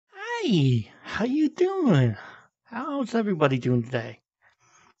Hi, how you doing? How's everybody doing today?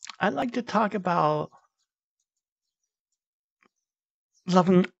 I'd like to talk about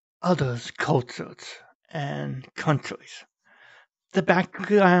loving others' cultures and countries. The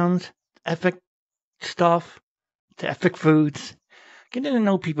backgrounds, epic stuff, the epic foods, getting to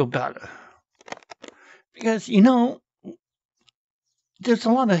know people better. Because, there's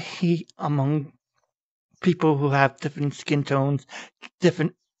a lot of hate among people who have different skin tones,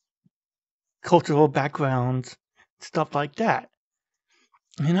 different cultural backgrounds, stuff like that.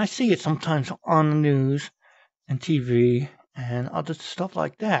 And I see it sometimes on the news and TV and other stuff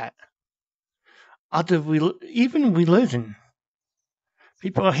like that. Even religion.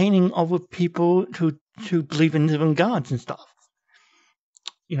 People are hating over people who believe in different gods and stuff.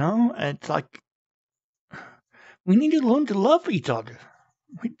 It's like we need to learn to love each other.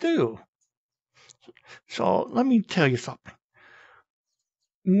 We do. So let me tell you something.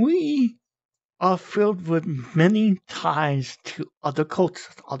 We are filled with many ties to other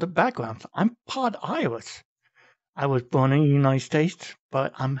cultures, other backgrounds. I'm part Irish. I was born in the United States,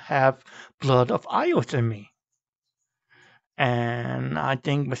 but I have blood of Irish in me. And I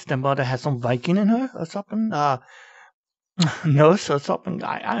think my stepmother has some Viking in her or something. Nurse or something.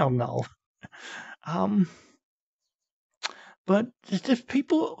 I don't know. Um, but there's just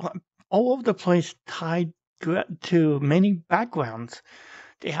people all over the place tied to many backgrounds.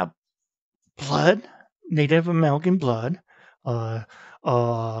 They have blood, Native American blood, uh,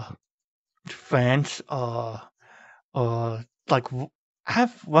 uh, French, like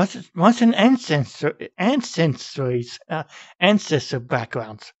have Russian ancestor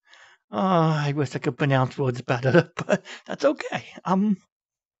backgrounds. I wish I could pronounce words better, but that's okay.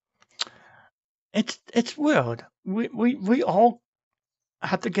 It's weird. We all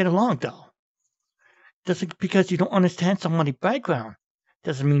have to get along though. Just because you don't understand somebody's background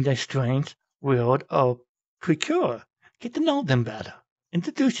doesn't mean they're strange, weird, or precure. Get to know them better.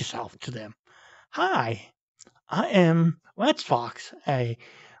 Introduce yourself to them. Hi, I am Red Fox, a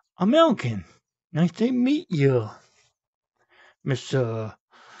American. Nice to meet you, Mr.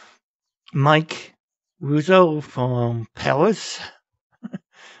 Mike Russo from Paris.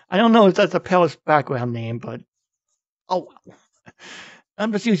 I don't know if that's a Paris background name, but oh,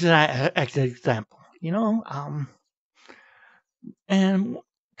 I'm just using that as an example. And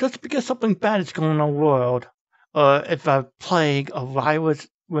just because something bad is going on in the world, or if a plague or virus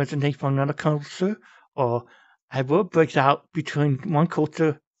originates from another culture, or a war breaks out between one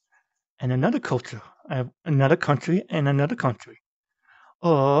culture and another culture, another country and another country,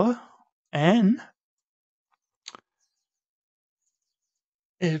 and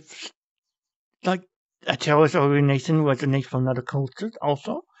if like a terrorist organization originates from another culture,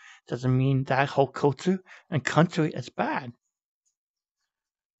 also doesn't mean that whole culture and country is bad.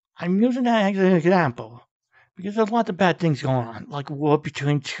 I'm using that as an example because there's lots of bad things going on, like war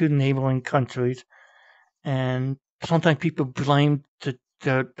between two neighboring countries, and sometimes people blame the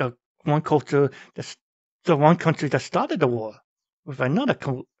one culture, the one country that started the war with another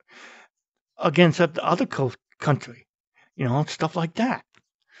against the other country, stuff like that.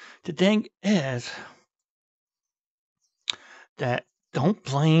 The thing is that don't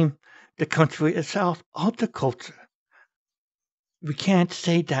blame the country itself or the culture. We can't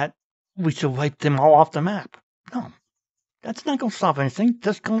say that we should wipe them all off the map. No, that's not going to solve anything.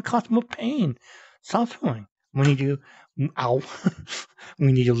 That's going to cause more pain, suffering. We need to, ow,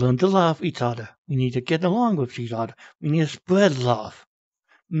 we need to learn to love each other. We need to get along with each other. We need to spread love,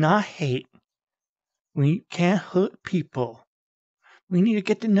 not hate. We can't hurt people. We need to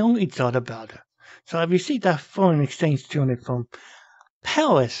get to know each other better. So I received that foreign exchange student from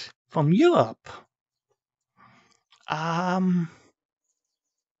Paris, from Europe. Um,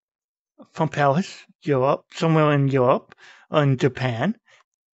 from Paris, Europe, somewhere in Europe, in Japan.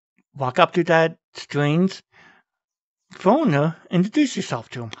 Walk up to that strange foreigner, introduce yourself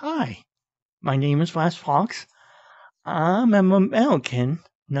to him. Hi, my name is Last Fox. I'm an American.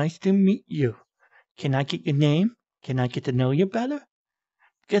 Nice to meet you. Can I get your name? Can I get to know you better?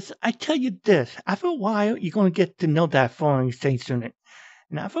 Because I tell you this, after a while, you're going to get to know that foreign exchange student.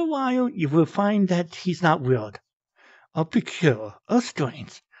 And after a while, you will find that he's not weird, or peculiar, or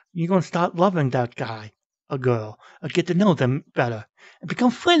strange. You're going to start loving that guy, or girl, or get to know them better, and become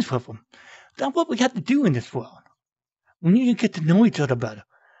friends with them. That's what we have to do in this world. We need to get to know each other better.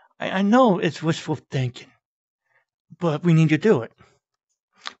 I know it's wishful thinking, but we need to do it.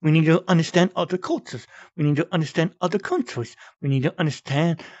 We need to understand other cultures. We need to understand other countries. We need to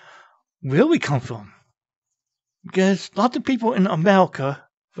understand where we come from. Because lots of people in America,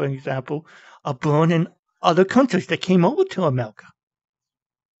 for example, are born in other countries that came over to America.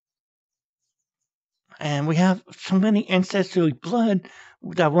 And we have so many ancestral blood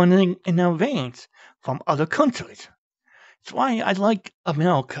that running in our veins from other countries. That's why I like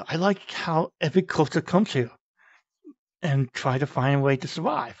America. I like how every culture comes here and try to find a way to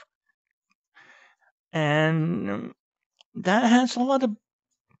survive. And that has a lot of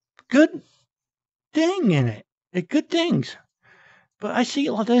good thing in it. Good things. But I see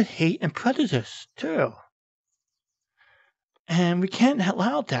a lot of hate and prejudice too. And we can't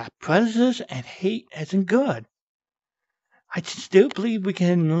allow that. Prejudice and hate isn't good. I still believe we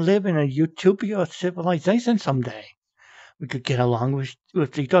can live in a utopia civilization someday. We could get along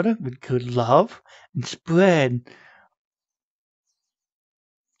with each other. We could love and spread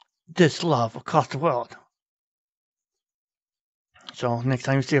this love across the world. So next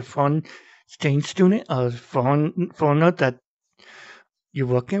time you see a foreign exchange student or foreigner that you're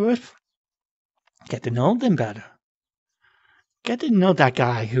working with, get to know them better. Get to know that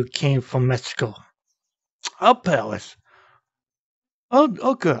guy who came from Mexico, or Paris, or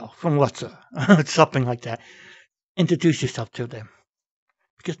girl from Russia, something like that. Introduce yourself to them.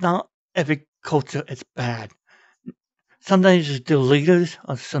 Because not every culture is bad. Sometimes it's the leaders,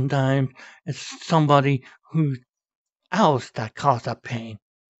 or sometimes it's somebody who else that caused that pain.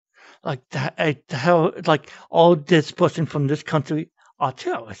 Like that, like all this person from this country are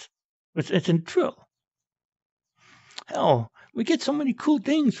terrorists, which isn't true. Hell, we get so many cool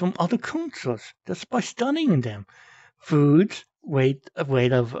things from other cultures just by studying them. Foods, a way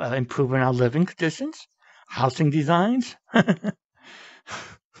of improving our living conditions, housing designs. I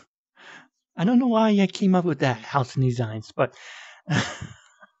don't know why I came up with that housing designs, but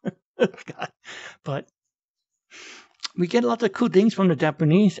God, but we get a lot of cool things from the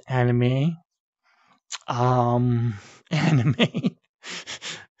Japanese anime, um, anime,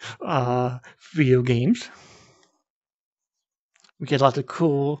 video games. We get a lot of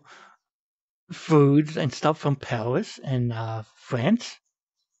cool foods and stuff from Paris and France.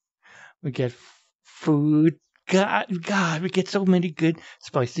 We get food. God, we get so many good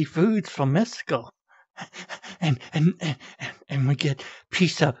spicy foods from Mexico, and we get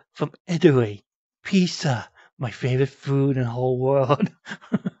pizza from Italy. Pizza, my favorite food in the whole world.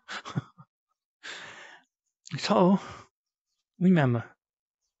 So remember,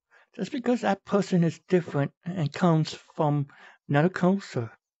 just because that person is different and comes from another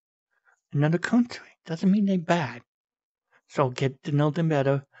culture, another country, doesn't mean they're bad. So get to know them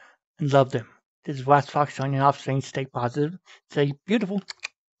better and love them. This is West Fox signing off saying stay positive, stay beautiful.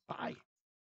 Bye.